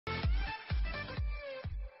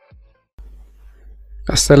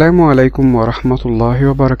السلام عليكم ورحمة الله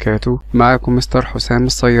وبركاته. معكم مستر حسام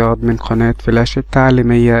الصياد من قناة فلاش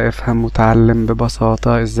التعليميه. افهم وتعلم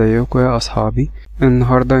ببساطة. ازيكم يا اصحابي؟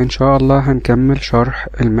 النهاردة ان شاء الله هنكمل شرح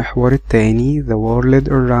المحور الثاني The World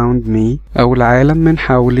Around Me او العالم من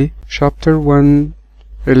حولي. Chapter 1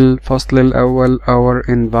 الفصل الاول Our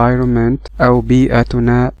Environment او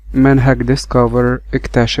بيئتنا. منهج ديسكفر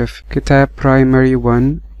اكتشف. كتاب Primary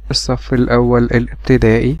 1 الصف الأول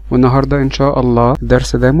الابتدائي. والنهاردة إن شاء الله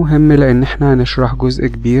الدرس ده مهم لأن احنا هنشرح جزء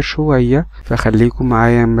كبير شوية، فخليكم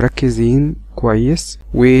معايا مركزين كويس.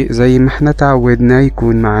 وزي ما احنا تعودنا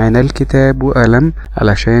يكون معانا الكتاب وقلم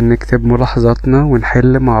علشان نكتب ملاحظاتنا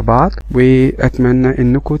ونحل مع بعض. وأتمنى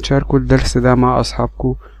إنكم تشاركوا الدرس ده مع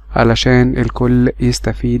أصحابكم علشان الكل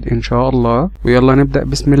يستفيد إن شاء الله. ويلا نبدأ.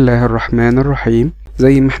 بسم الله الرحمن الرحيم.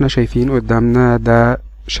 زي ما احنا شايفين قدامنا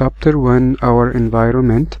ده Chapter 1 Our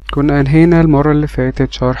Environment. كنا انهينا المرة اللي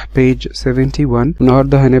فاتت شرح page 71.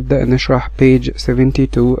 النهاردة هنبدأ نشرح page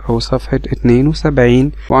 72 أو صفحة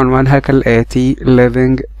 72 وعنوانها كالآتي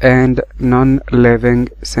Living and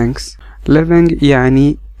Non-Living Things. Living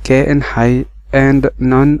يعني كائن حي and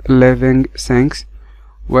Non-Living Things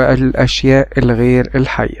والأشياء الغير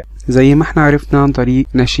الحية. زي ما احنا عرفنا عن طريق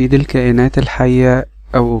نشيد الكائنات الحية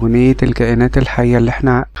أو أغنية الكائنات الحية اللي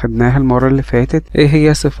احنا خدناها المرة اللي فاتت، ايه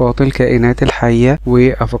هي صفات الكائنات الحية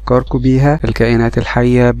وأفكركم بيها. الكائنات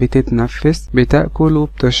الحية بتتنفس، بتأكل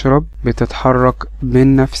وبتشرب، بتتحرك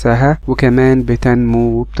من نفسها، وكمان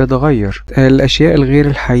بتنمو وبتتغير. الأشياء الغير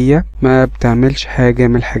الحية ما بتعملش حاجة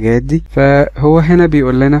من الحاجات دي. فهو هنا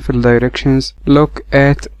بيقول لنا في الدايركشنز look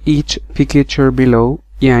at each picture below.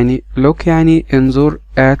 يعني look يعني انظر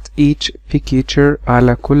at each picture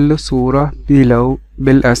على كل صورة below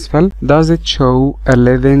بالأسفل. Does it show a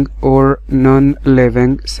living or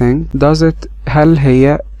non-living thing? Does it هل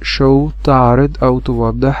هي show تعرض أو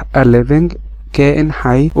توضح a living كائن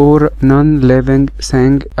حي or non-living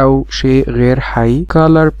thing أو شيء غير حي.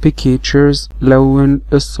 Color pictures لون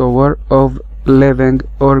الصور of living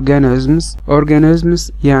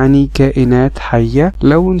organisms يعني كائنات حية.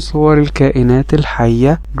 لون صور الكائنات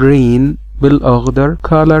الحية green بالأخضر.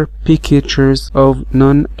 Color pictures of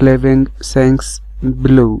non-living things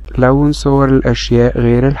blue لون صور الأشياء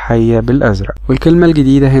غير الحية بالأزرق. والكلمة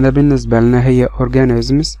الجديدة هنا بالنسبة لنا هي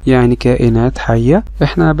organisms يعني كائنات حية.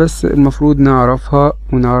 احنا بس المفروض نعرفها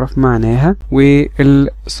ونعرف معناها.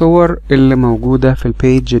 والصور اللي موجودة في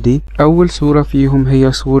البيج دي أول صورة فيهم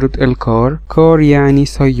هي صورة الكار. كار يعني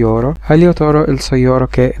سيارة. هل يا ترى السيارة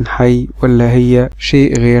كائن حي ولا هي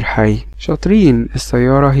شيء غير حي؟ شاطرين.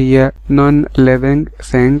 السيارة هي non-living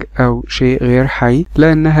thing أو شيء غير حي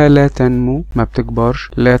لأنها لا تنمو، ما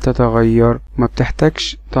بتكبرش، لا تتغير، ما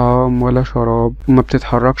بتحتاجش طعام ولا شراب، وما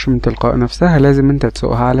بتتحركش من تلقاء نفسها. لازم انت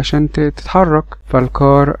تسوقها علشان تتحرك.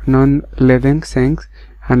 فالكار non-living things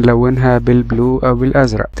هنلونها بالبلو أو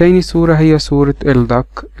بالأزرق. تاني صورة هي صورة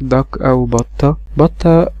الدك. دك أو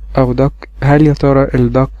بطة أو دك. هل يا ترى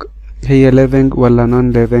الدك هي living ولا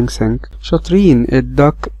non-living thing؟ شاطرين.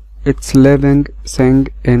 الدك It's living thing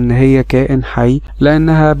إن هي كائن حي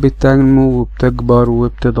لأنها بتنمو وبتكبر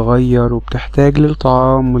وبتتغير وبتحتاج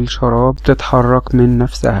للطعام والشراب، بتتحرك من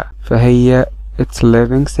نفسها، فهي It's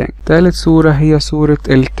living thing. ثالث صورة هي صورة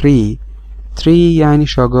التري. تري يعني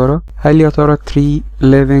شجرة. هل يا ترى تري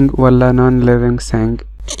living ولا non-living thing؟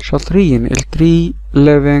 شاطرين. التري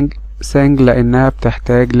living thing لأنها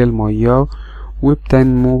بتحتاج للمياه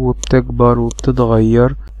وبتنمو وبتكبر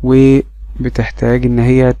وبتتغير وبتحتاج إن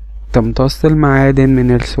هي تمتص المعادن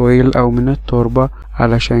من السويل أو من التربة،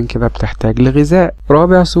 علشان كده بتحتاج لغذاء.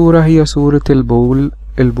 رابع صورة هي صورة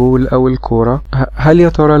البول أو الكرة. هل يا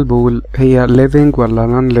ترى البول هي living ولا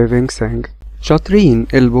non-living thing؟ شاطرين.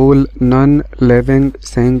 البول non-living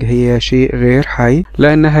thing هي شيء غير حي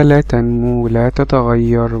لأنها لا تنمو ولا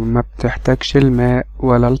تتغير، ما بتحتاجش الماء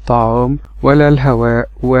ولا الطعام ولا الهواء،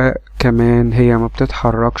 وكمان هي ما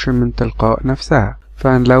بتتحركش من تلقاء نفسها.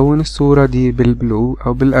 فهنلون الصورة دي بالبلو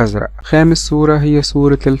أو بالأزرق. خامس صورة هي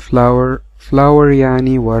صورة الفلاور. فلاور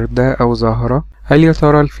يعني وردة أو زهرة. هل يا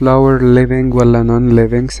ترى الفلاور living ولا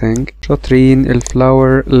non-living thing؟ شاطرين.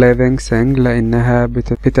 الفلاور living thing لأنها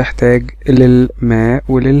بتحتاج للماء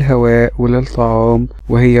وللهواء وللطعام،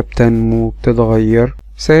 وهي بتنمو وبتتغير.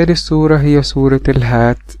 سادس صورة هي صورة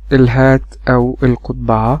الهات أو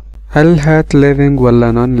القضبعة. هل الهات living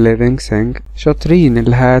ولا non-living thing؟ شاطرين.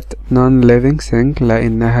 الهات non-living thing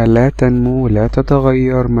لأنها لا تنمو ولا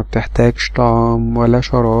تتغير، ما بتحتاجش طعام ولا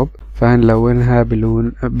شراب، فهنلونها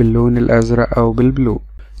باللون الأزرق أو بالبلو.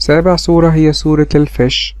 سابع صورة هي صورة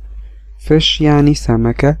الفش. فش يعني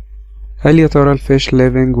سمكة. هل يا ترى الفيش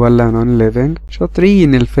living ولا non living؟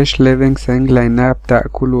 شاطرين، الفيش living thing لأنها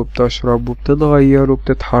بتأكل وبتشرب وبتتغير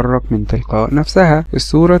وبتتحرك من تلقاء نفسها.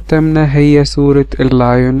 الصورة الثامنة هي صورة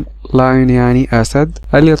اللايون، لايون يعني أسد.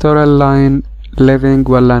 هل يا ترى اللايون living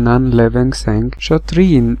ولا non living thing؟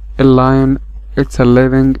 شاطرين، اللايون it's a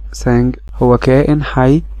living thing، هو كائن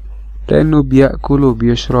حي لأنه بيأكل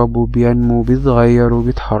وبيشرب وبينمو وبيتغير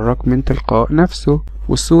وبيتحرك من تلقاء نفسه.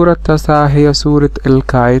 والصورة التاسعة هي صورة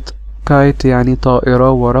الكايت، كايت يعني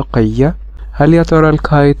طائرة ورقية. هل يا ترى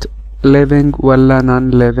الكايت living ولا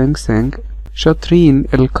non living thing؟ شاطرين،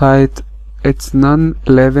 الكايت it's non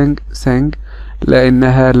living thing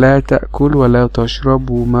لأنها لا تأكل ولا تشرب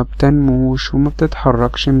وما بتنموش وما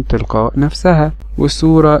بتتحركش من تلقاء نفسها.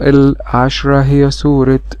 والصورة العاشرة هي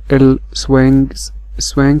صورة السوينجز،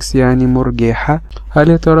 swings يعني مرجحة. هل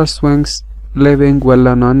يا ترى swings living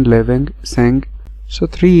ولا non living thing؟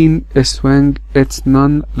 شاطرين، swing it's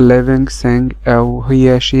non living thing أو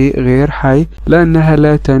هي شيء غير حي لأنها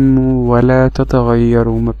لا تنمو ولا تتغير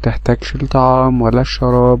وما بتحتاجش الطعام ولا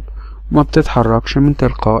الشراب وما بتتحركش من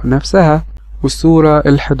تلقاء نفسها. والصورة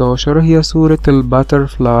الحداشر هي صورة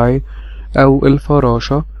الباترفلاي أو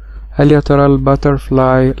الفراشة. هل يا ترى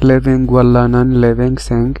الباترفلاي living ولا non living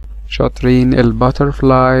thing؟ شاطرين،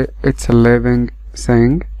 الباترفلاي it's a living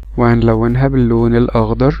thing وهنلونها باللون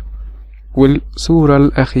الأخضر. والصورة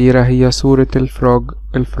الأخيرة هي صورة الفروج،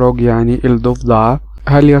 الفروج يعني الضفدعة.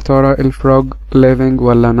 هل يا ترى الفروج living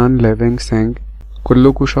ولا non living thing؟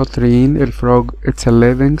 كلكم شاطرين، الفروج it's a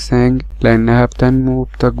living thing لأنها بتنمو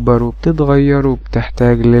وبتكبر وبتتغير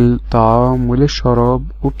وبتحتاج للطعام وللشراب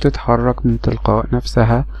وبتتحرك من تلقاء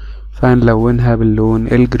نفسها، فهنلونها باللون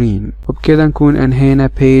الجرين. وبكده نكون انهينا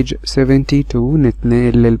page 72.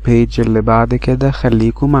 نتنقل للبيج اللي بعد كده،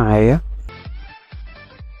 خليكم معايا.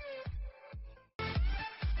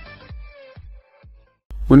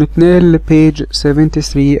 ونتنقل لبيج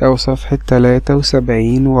 73 أو صفحة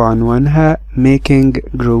 73 وعنوانها making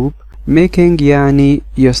group. making يعني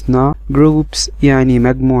يصنع، groups يعني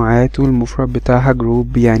مجموعات والمفرد بتاعها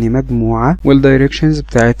group يعني مجموعة، والdirections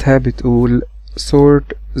بتاعتها بتقول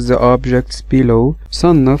sort the objects below.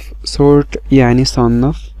 صنف، sort يعني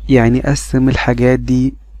صنف يعني قسم الحاجات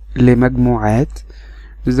دي لمجموعات.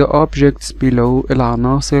 the objects below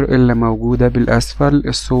العناصر اللي موجودة بالأسفل،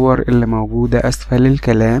 الصور اللي موجودة أسفل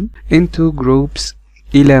الكلام. into groups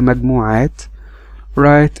إلى مجموعات.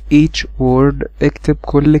 write each word اكتب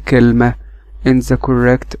كل كلمة in the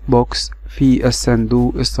correct box في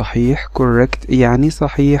الصندوق الصحيح. correct يعني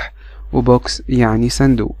صحيح وبوكس يعني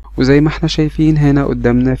صندوق. وزي ما احنا شايفين هنا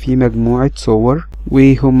قدامنا في مجموعة صور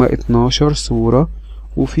وهما 12 صورة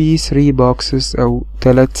وفي 3 boxes أو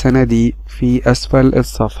 3 صناديق في أسفل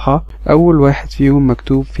الصفحة. أول واحد فيهم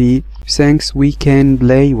مكتوب فيه things we can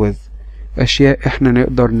play with، أشياء احنا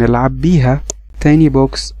نقدر نلعب بيها. تاني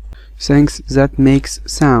box things that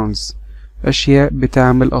makes sounds، أشياء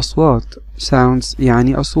بتعمل أصوات، sounds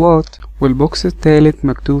يعني أصوات. والبوكس التالت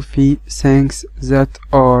مكتوب فيه things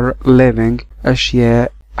that are living،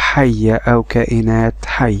 أشياء حية أو كائنات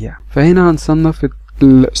حية. فهنا هنصنف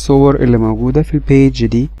الصور اللي موجودة في البيج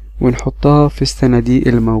دي ونحطها في الصناديق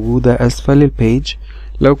اللي موجودة أسفل البيج.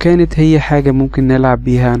 لو كانت هي حاجة ممكن نلعب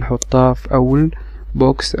بيها هنحطها في أول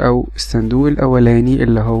بوكس أو الصندوق الأولاني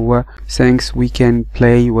اللي هو things we can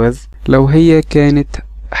play with. لو هي كانت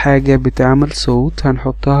حاجة بتعمل صوت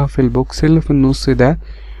هنحطها في البوكس اللي في النص ده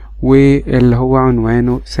واللي هو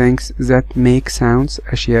عنوانه things that make sounds،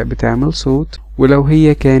 أشياء بتعمل صوت. ولو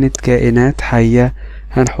هي كانت كائنات حية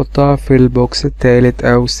هنحطها في البوكس الثالث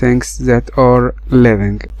أو things that are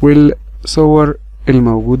living. والصور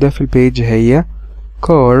الموجودة في البيج هي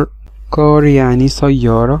car، car يعني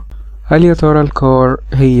سيارة. هل يا ترى الكار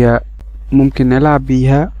هي ممكن نلعب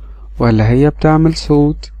بيها ولا هي بتعمل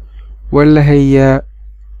صوت ولا هي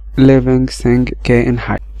living thing كائن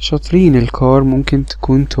حي؟ شاطرين، الكار ممكن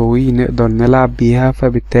تكون توي نقدر نلعب بيها،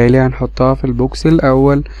 فبالتالي هنحطها في البوكس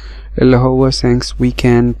الأول اللي هو things we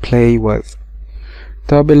can play with.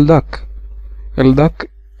 طب الدك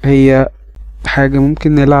هي حاجة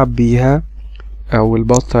ممكن نلعب بيها، أو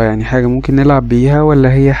البطة يعني حاجة ممكن نلعب بيها،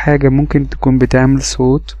 ولا هي حاجة ممكن تكون بتعمل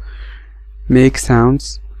صوت make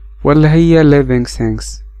sounds، ولا هي living things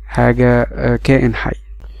حاجة كائن حي؟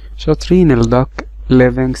 شاطرين، الدك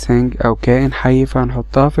living thing أو كائن حي،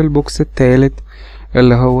 فهنحطها في البوكس الثالث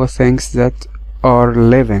اللي هو things that are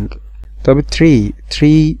living. طب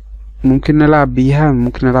tree ممكن نلعب بيها،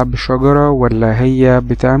 ممكن نلعب بالشجرة، ولا هي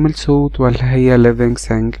بتعمل صوت، ولا هي living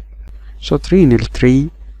thing؟ شاطرين، التري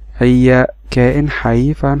هي كائن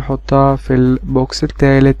حي، فهنحطها في البوكس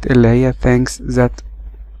الثالث اللي هي things that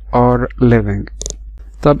are living.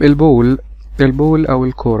 طب البول أو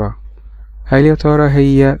الكرة، هل يا ترى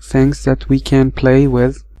هي things that we can play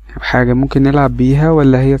with، حاجة ممكن نلعب بيها،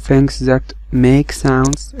 ولا هي things that make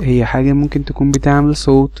sounds، هي حاجة ممكن تكون بتعمل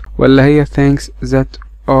صوت، ولا هي things that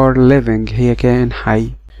are living، هي كائن حي؟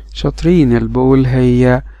 شاطرين. البول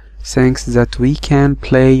هي things that we can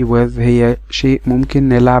play with، هي شيء ممكن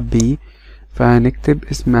نلعب بيه، فهنكتب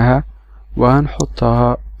اسمها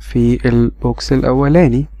وهنحطها في البوكس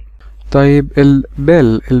الأولاني. طيب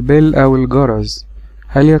البل أو الجرس،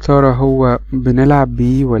 هل يا ترى هو بنلعب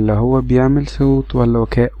بيه، ولا هو بيعمل صوت،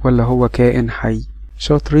 ولا هو كائن حي؟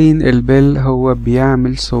 شاطرين. البل هو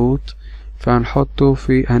بيعمل صوت، فهنحطه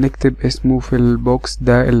هنكتب اسمه في البوكس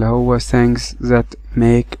ده اللي هو things that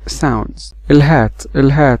make sounds.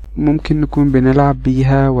 الهات ممكن نكون بنلعب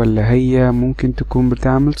بيها، ولا هي ممكن تكون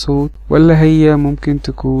بتعمل صوت، ولا هي ممكن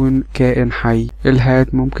تكون كائن حي؟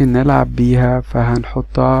 الهات ممكن نلعب بيها،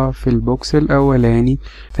 فهنحطها في البوكس الأولاني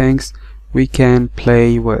things we can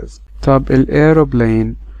play with. طب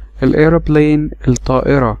الايروبلين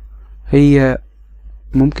الطائرة، هي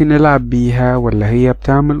ممكن نلعب بيها، ولا هي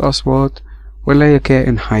بتعمل أصوات، ولا هي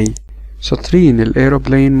كائن حي؟ شاطرين.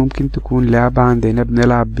 الايروبلين ممكن تكون لعبة عندنا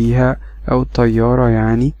بنلعب بيها، أو الطيارة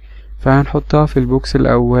يعني، فهنحطها في البوكس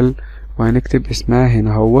الأول وهنكتب اسمها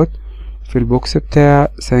هنا هوت في البوكس بتاع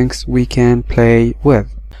things we can play with.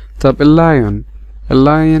 طب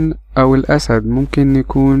اللاين أو الأسد ممكن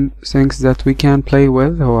يكون things that we can play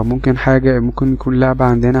with، هو ممكن يكون لعبة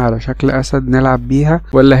عندنا على شكل أسد نلعب بيها،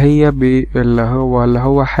 ولا هي ولا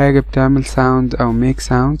هو حاجة بتعمل sound أو make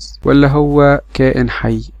sounds، ولا هو كائن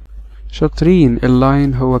حي؟ شاطرين.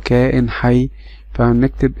 اللاين هو كائن حي،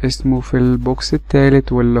 فهنكتب اسمه في البوكس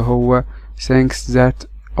الثالث واللي هو things that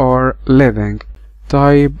are living.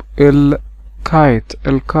 طيب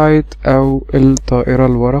الكايت أو الطائرة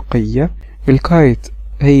الورقية، الكايت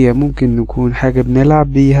هي ممكن نكون حاجة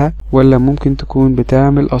بنلعب بيها، ولا ممكن تكون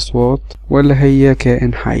بتعمل أصوات، ولا هي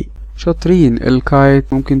كائن حي؟ شاطرين.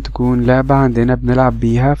 الكايت ممكن تكون لعبة عندنا بنلعب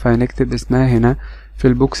بيها، فهنكتب اسمها هنا في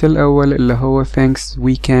البوكس الأول اللي هو things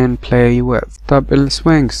we can play with. طب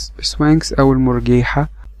السوينكس أو المرجيحة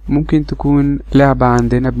ممكن تكون لعبة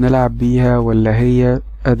عندنا بنلعب بيها، ولا هي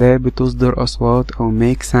أداة بتصدر أصوات أو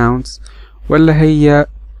make sounds، ولا هي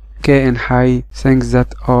كائن حي things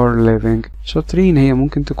that are living؟ شاطرين. هي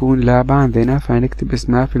ممكن تكون لعبة عندنا، فهنكتب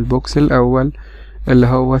اسمها في البوكس الأول اللي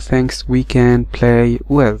هو things we can play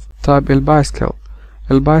with. طيب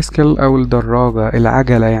البايسكل أو الدراجة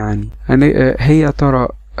العجلة يعني، هل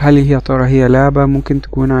هي ترى هي لعبة ممكن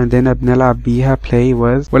تكون عندنا بنلعب بيها play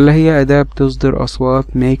with، ولا هي أداة بتصدر أصوات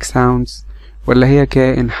make sounds، ولا هي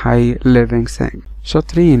كائن حي living thing؟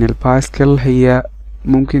 شاطرين. البايسكل هي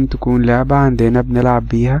ممكن تكون لعبة عندنا بنلعب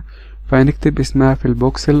بيها، فهنكتب اسمها في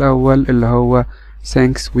البوكس الأول اللي هو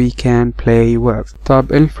things we can play with.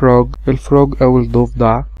 طب الفروج أو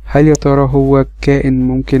الضفدع، هل يا ترى هو كائن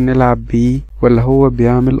ممكن نلعب بيه، ولا هو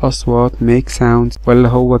بيعمل أصوات make sounds، ولا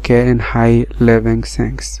هو كائن حي living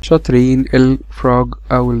things؟ شاطرين. الفروج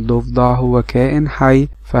أو الضفدع هو كائن حي،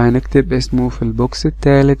 فهنكتب اسمه في البوكس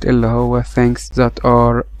الثالث اللي هو things that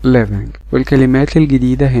are living. والكلمات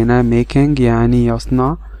الجديدة هنا making يعني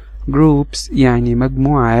يصنع، groups يعني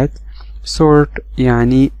مجموعات، sort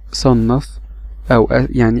يعني صنف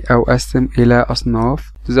أو قسم إلى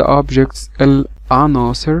أصناف، the objects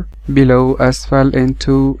العناصر، below أسفل،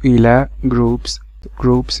 into إلى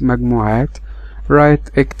groups مجموعات،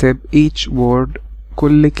 write اكتب each word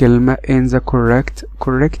كل كلمة in the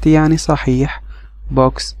correct يعني صحيح،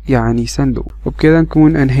 box يعني صندوق. وبكده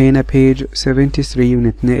نكون انهينا page 73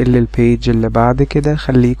 ونتنقل للبيج اللي بعد كده.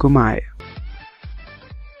 خليكم معايا.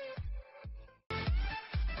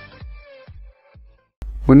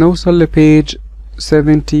 ونوصل لبيج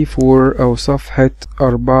 74 أو صفحة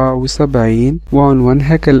 74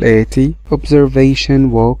 وعنوانها كالآتي: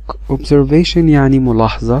 observation walk. observation يعني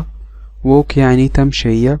ملاحظة، walk يعني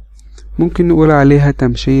تمشية. ممكن نقول عليها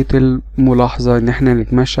تمشية الملاحظة، ان احنا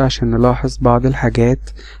نتمشى عشان نلاحظ بعض الحاجات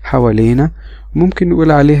حوالينا. ممكن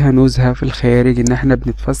نقول عليها نزهة في الخارج، ان احنا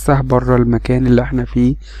بنتفسح برا المكان اللي احنا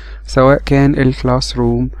فيه، سواء كان الكلاس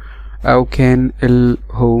روم او كان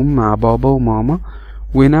الهوم مع بابا وماما.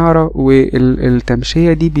 ونعرف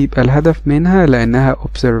والتمشية دي بيبقى الهدف منها لانها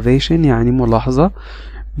observation يعني ملاحظة،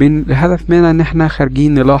 الهدف منها ان احنا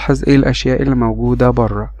خارجين نلاحظ ايه الاشياء اللي موجودة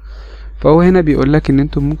برا. فهو هنا بيقولك ان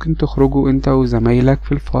انتوا ممكن تخرجوا انت وزمايلك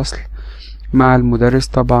في الفصل مع المدرس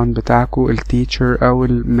طبعا بتاعكو التيتشر او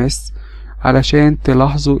المس، علشان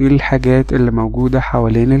تلاحظوا ايه الحاجات اللي موجودة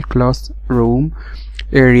حوالين الكلاس روم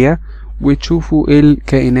اريا، وتشوفوا ايه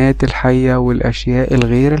الكائنات الحية والاشياء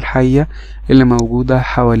الغير الحية اللي موجودة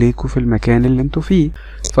حواليكوا في المكان اللي انتوا فيه.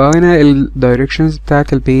 فهنا الدايركشنز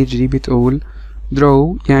بتاعت البيج دي بتقول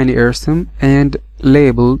draw يعني ارسم and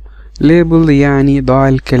label يعني ضع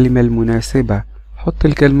الكلمة المناسبة، حط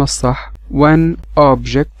الكلمة الصح. one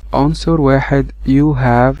object عنصر واحد you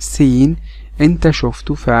have seen انت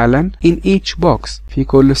شفته فعلا in each box في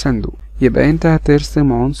كل صندوق. يبقى انت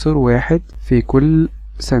هترسم عنصر واحد في كل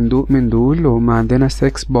صندوق من دول، وهم عندنا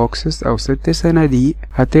 6 boxes او 6 صناديق.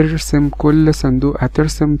 هترسم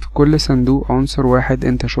في كل صندوق عنصر واحد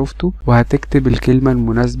انت شفته، وهتكتب الكلمة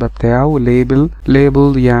المناسبة بتاعه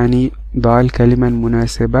label يعني ضع الكلمة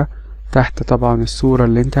المناسبة تحت طبعا الصورة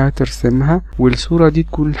اللي انت هترسمها، والصورة دي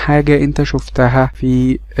تكون حاجة انت شفتها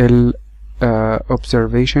في ال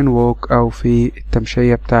observation walk او في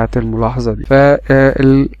التمشية بتاعة الملاحظة دي.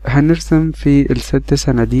 هنرسم في ال6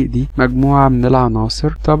 صناديق دي مجموعة من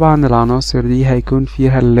العناصر. طبعا العناصر دي هيكون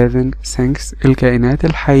فيها living things الكائنات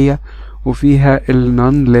الحية، وفيها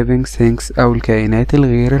non living things او الكائنات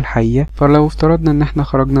الغير الحية. فلو افترضنا ان احنا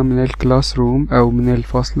خرجنا من الكلاس روم او من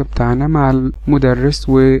الفصل بتاعنا مع المدرس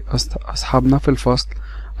واصحابنا في الفصل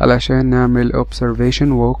علشان نعمل observation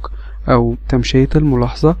walk او تمشية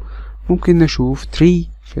الملاحظة، ممكن نشوف tree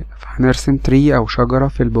فهنرسم tree او شجرة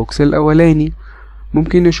في البوكس الاولاني.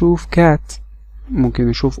 ممكن نشوف cat، ممكن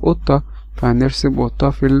نشوف قطة فهنرسم قطة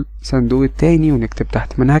في الصندوق التاني ونكتب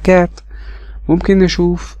تحت منها cat. ممكن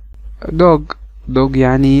نشوف dog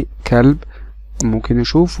يعني كلب، ممكن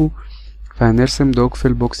نشوفه فهنرسم dog في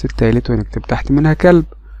البوكس التالت ونكتب تحت منها كلب.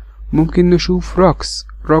 ممكن نشوف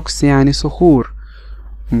rocks يعني صخور،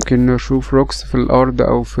 ممكن نشوف rocks في الارض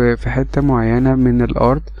او في حتة معينة من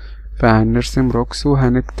الارض فهنرسم rocks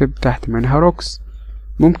وهنكتب تحت منها rocks.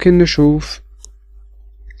 ممكن نشوف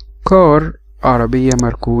car عربية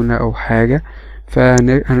مركونة او حاجة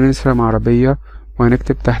فهنرسم عربية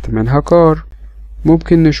وهنكتب تحت منها car.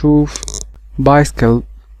 ممكن نشوف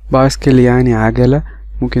bicycle يعني عجلة،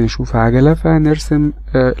 ممكن نشوف عجلة فهنرسم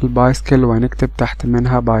البايسكل وهنكتب تحت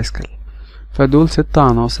منها bicycle. فدول 6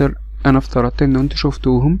 عناصر انا افترضت ان انتوا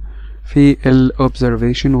شفتوهم في ال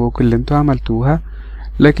observation walk اللي انتوا عملتوها،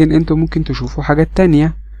 لكن انتوا ممكن تشوفوا حاجات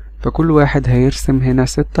تانية. فكل واحد هيرسم هنا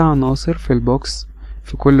 6 عناصر في البوكس،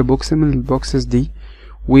 في كل بوكس من البوكسز دي،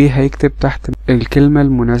 وهيكتب تحت الكلمة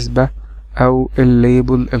المناسبة او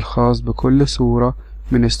الليبل الخاص بكل صورة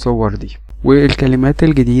من الصور دي. والكلمات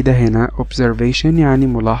الجديدة هنا observation يعني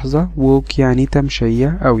ملاحظة، walk يعني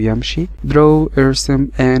تمشية أو يمشي، draw ارسم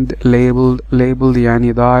and label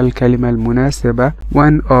يعني ضع الكلمة المناسبة،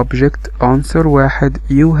 one object عنصر واحد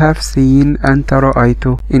you have seen أنت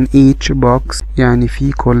رأيته in each box يعني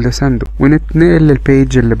في كل صندوق. ونتنقل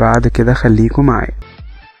للبيج اللي بعد كده، خليكم معايا.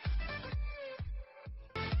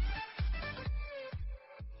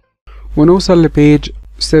 ونوصل لبيج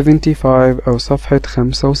 75 أو صفحة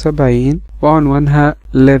 75 وعنوانها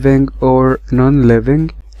living or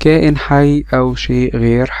non-living كائن حي أو شيء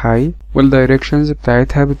غير حي. والdirections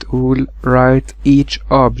بتاعتها بتقول write each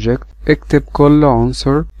object اكتب كل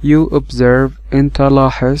عنصر you observe انت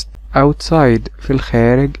لاحظت outside في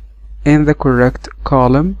الخارج in the correct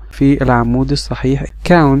column في العمود الصحيح.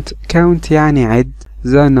 count يعني عد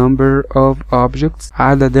the number of objects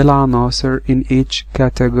عدد العناصر in each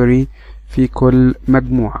category في كل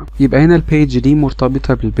مجموعة. يبقى هنا البيج دي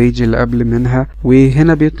مرتبطة بالبيج اللي قبل منها،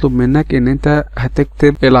 وهنا بيطلب منك ان انت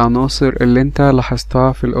هتكتب العناصر اللي انت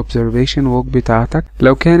لاحظتها في الobservation walk بتاعتك.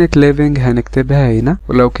 لو كانت living هنكتبها هنا،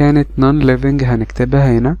 ولو كانت non-living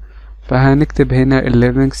هنكتبها هنا. فهنكتب هنا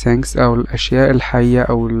living things او الاشياء الحية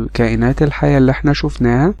او الكائنات الحية اللي احنا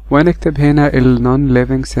شفناها، وهنكتب هنا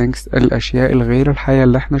non-living things الاشياء الغير الحية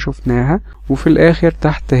اللي احنا شفناها. وفي الاخر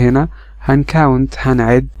تحت هنا هنكاونت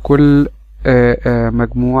هنعد كل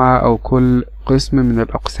مجموعة او كل قسم من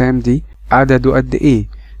الاقسام دي عدده قد ايه.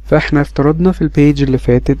 فاحنا افترضنا في البيج اللي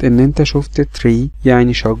فاتت ان انت شفت tree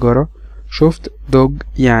يعني شجرة، شفت dog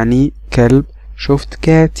يعني كلب، شفت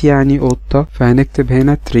cat يعني قطة. فهنكتب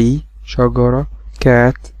هنا tree شجرة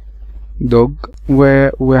cat dog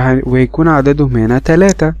وهيكون عددهم هنا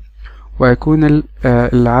 3، وهيكون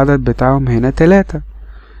العدد بتاعهم هنا 3.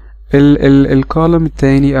 الكولوم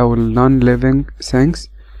التاني او non living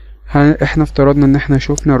things احنا افترضنا ان احنا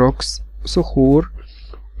شفنا rocks صخور،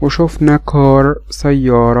 وشفنا car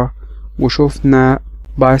سيارة، وشفنا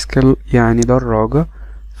bicycle يعني دراجة.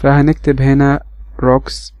 فهنكتب هنا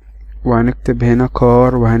rocks وهنكتب هنا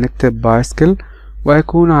car وهنكتب bicycle،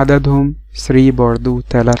 وهيكون عددهم 3 برضو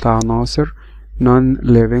 3 عناصر non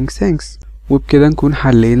living things. وبكده نكون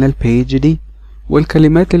حلينا البيج دي.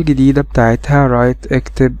 والكلمات الجديدة بتاعتها write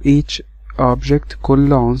اكتب each object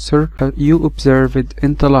كل عنصر you observed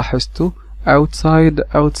انت لاحظته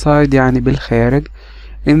outside يعني بالخارج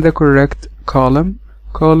in the correct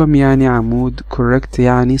column يعني عمود correct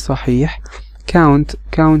يعني صحيح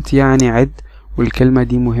count يعني عد والكلمة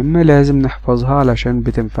دي مهمة لازم نحفظها علشان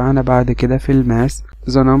بتنفعنا بعد كده في الماس.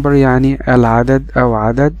 the number يعني العدد أو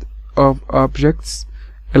عدد of objects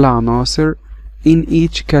العناصر in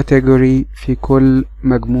each category في كل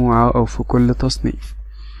مجموعة أو في كل تصنيف.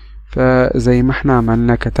 فزي ما احنا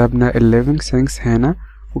عملنا كتبنا ال living things هنا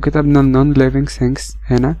وكتبنا ال non living things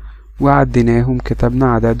هنا وعديناهم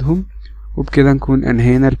كتبنا عددهم، وبكده نكون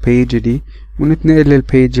انهينا البيج دي ونتنقل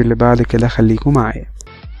للبيج اللي بعد كده. خليكم معايا.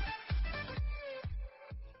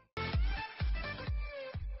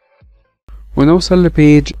 ونوصل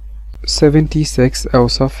لبيج 76 أو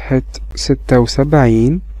صفحة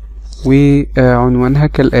 76 وعنوانها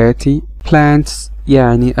كالآتي: plants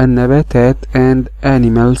يعني النباتات and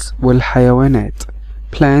animals والحيوانات.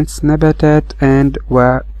 plants نباتات and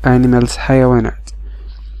و animals حيوانات.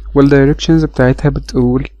 والdirections بتاعتها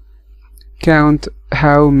بتقول count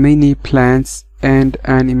how many plants and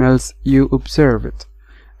animals you observed.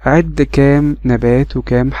 عد كام نبات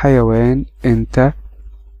وكام حيوان انت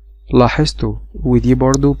لاحظته. ودي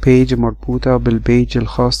برضو page مربوطة بالبيج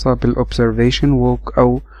الخاصة بالobservation walk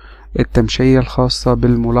أو التمشية الخاصة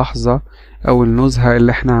بالملاحظة أو النزهة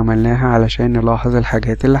اللي احنا عملناها علشان نلاحظ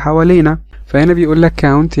الحاجات اللي حوالينا. فهنا بيقولك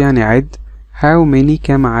count يعني عد how many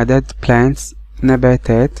كم عدد plants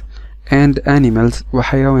نباتات and animals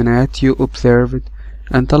وحيوانات you observed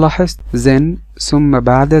أنت لاحظت. then ثم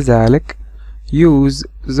بعد ذلك use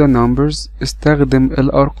the numbers استخدم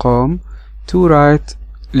الأرقام to write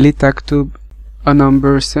لتكتب a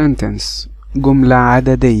number sentence جملة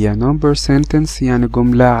عددية. number sentence يعني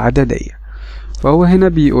جملة عددية. فهو هنا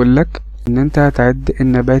بيقولك ان انت هتعد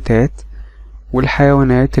النباتات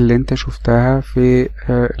والحيوانات اللي انت شفتها في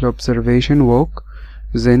observation walk.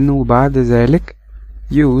 then وبعد ذلك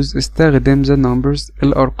use استخدم the numbers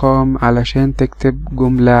الأرقام علشان تكتب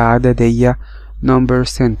جملة عددية number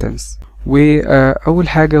sentence. وأول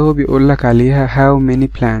حاجة هو بيقولك عليها how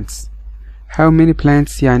many plants. how many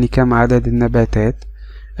plants يعني كم عدد النباتات.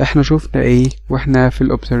 احنا شفنا ايه واحنا في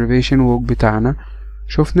الobservation walk بتاعنا؟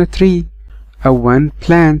 شفنا tree او one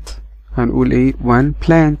plant. هنقول ايه؟ one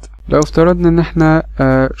plant. لو افترضنا ان احنا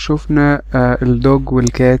شفنا الدوج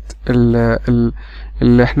والكات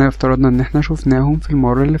اللي احنا افترضنا ان احنا شفناهم في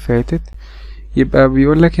المرة اللي فاتت، يبقى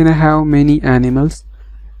بيقولك هنا how many animals.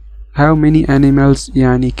 how many animals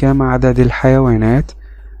يعني كم عدد الحيوانات.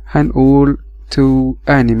 هنقول two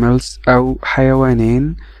animals او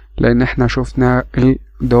حيوانين لان احنا شفنا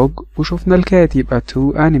الدوج وشفنا الكات، يبقى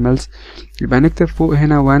two animals. يبقى نكتب فوق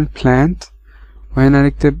هنا one plant وهنا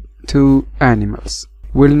نكتب two animals.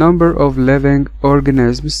 والnumber of living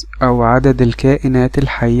organisms أو عدد الكائنات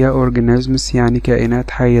الحية organisms يعني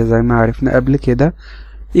كائنات حية زي ما عرفنا قبل كده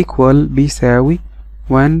equal بيساوي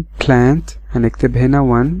one plant هنكتب هنا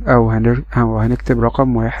one أو هنكتب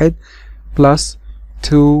رقم واحد plus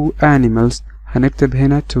two animals هنكتب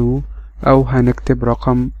هنا two أو هنكتب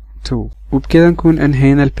رقم two. وبكده نكون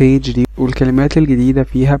انهينا البيج دي. والكلمات الجديدة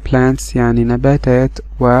فيها plants يعني نباتات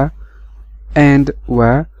و and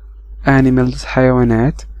و animals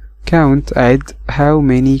حيوانات. count عد how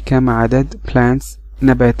many كم عدد plants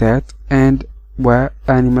نباتات and و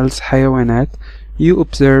animals حيوانات you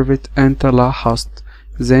observed أنت لاحظت.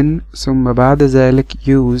 then ثم بعد ذلك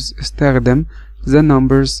use استخدم the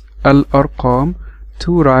numbers الأرقام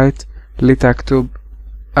to write لتكتب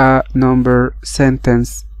a number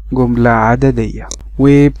sentence جملة عددية.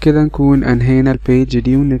 وبكده نكون انهينا البيج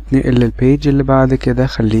دي ونتنقل للبيج اللي بعد كده.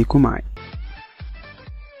 خليكم معي.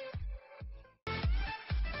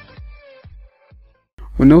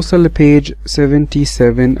 ونوصل لبيج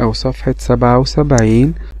 77 أو صفحة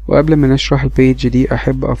 77. وقبل ما نشرح البيج دي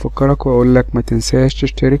أحب أفكرك وأقولك ما تنساش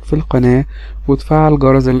تشترك في القناة وتفعل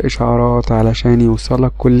جرس الإشعارات علشان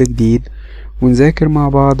يوصلك كل جديد، ونذاكر مع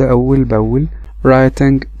بعض أول بأول.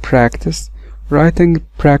 writing practice. writing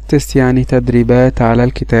practice يعني تدريبات على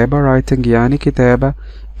الكتابة. writing يعني كتابة،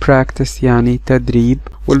 practice يعني تدريب.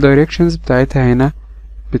 والdirections بتاعتها هنا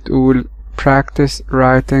بتقول practice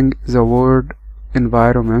writing the word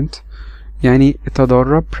environment يعني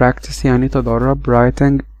تدرب. practice يعني تدرب.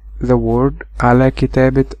 writing the word على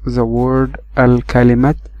كتابة the word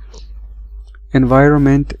الكلمة.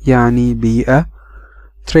 environment يعني بيئة.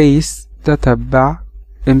 trace تتبع،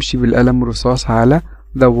 امشي بالقلم الرصاص على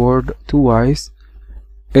the word twice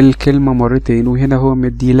الكلمة مرتين. وهنا هو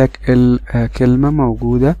مديلك الكلمة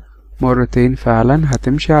موجودة مرتين فعلا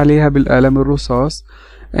هتمشي عليها بالقلم الرصاص.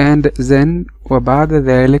 and then وبعد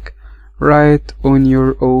ذلك write on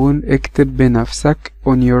your own اكتب بنفسك.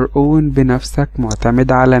 on your own بنفسك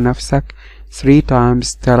معتمد على نفسك 3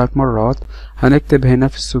 times 3 مرات. هنكتب هنا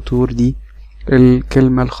في السطور دي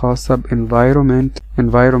الكلمة الخاصة ب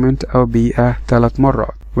environment أو بيئة 3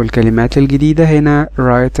 مرات. والكلمات الجديدة هنا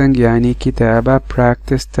writing يعني كتابة،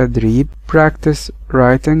 practice تدريب، practice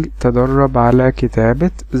writing تدرب على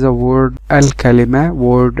كتابة، the word الكلمة،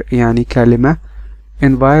 word يعني كلمة،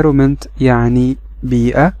 environment يعني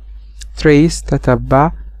بيئة، trace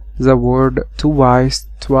تتبع، the word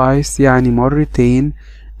twice يعني مرتين،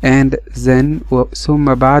 and then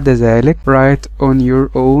ثم بعد ذلك write on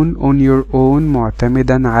your own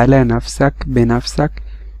معتمدا على نفسك بنفسك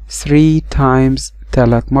 3 times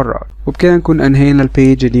 3 مرات. وبكده نكون انهينا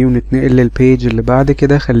البيج دي ونتنقل للبيج اللي بعد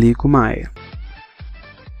كده. خليكم معايا.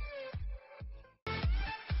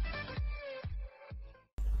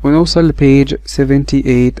 ونوصل لبيج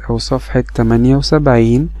 78 او صفحة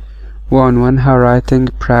 78 وعنوانها writing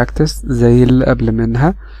practice زي اللي قبل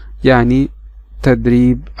منها، يعني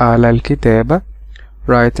تدريب على الكتابة،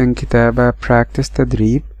 writing كتابة، practice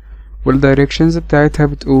تدريب. والdirections بتاعتها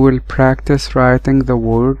بتقول practice writing the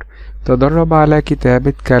word تدرب على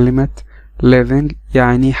كتابة كلمة، living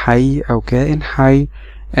يعني حي أو كائن حي،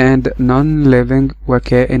 and non-living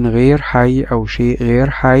وكائن غير حي أو شيء غير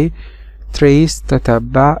حي، trace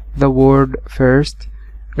تتبع، the word first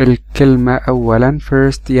الكلمة أولا،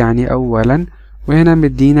 first يعني أولا، وهنا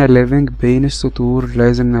مدينا living بين السطور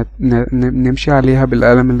لازم نمشي عليها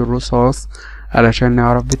بالقلم الرصاص علشان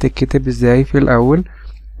نعرف بتتكتب ازاي في الأول،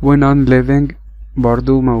 و non-living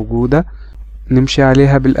برضو موجودة نمشي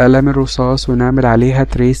عليها بالقلم الرصاص ونعمل عليها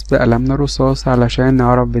trace بقلمنا الرصاص علشان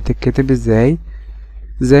نعرف بتتكتب ازاي.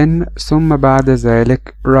 then ثم بعد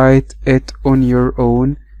ذلك write it on your own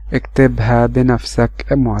اكتبها بنفسك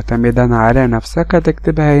معتمدا على نفسك.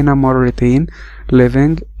 هتكتبها هنا مرتين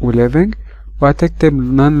living و living،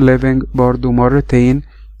 وهتكتب non-living برضو مرتين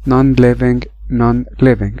non-living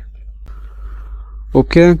non-living.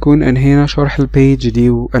 وبكده نكون انهينا شرح البيج دي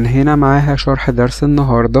وانهينا معاها شرح درس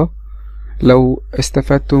النهاردة. لو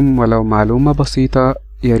استفدتم ولو معلومة بسيطة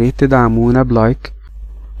ياريت تدعمونا بلايك،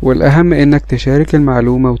 والأهم انك تشارك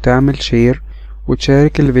المعلومة وتعمل شير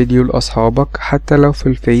وتشارك الفيديو لأصحابك حتى لو في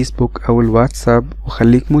الفيسبوك أو الواتساب،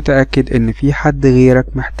 وخليك متأكد ان في حد غيرك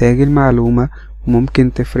محتاج المعلومة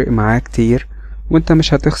وممكن تفرق معاه كتير، وانت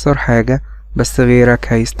مش هتخسر حاجة بس غيرك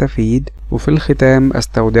هيستفيد. وفي الختام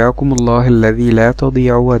استودعكم الله الذي لا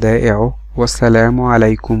تضيع ودائعه، والسلام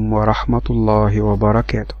عليكم ورحمة الله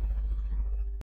وبركاته.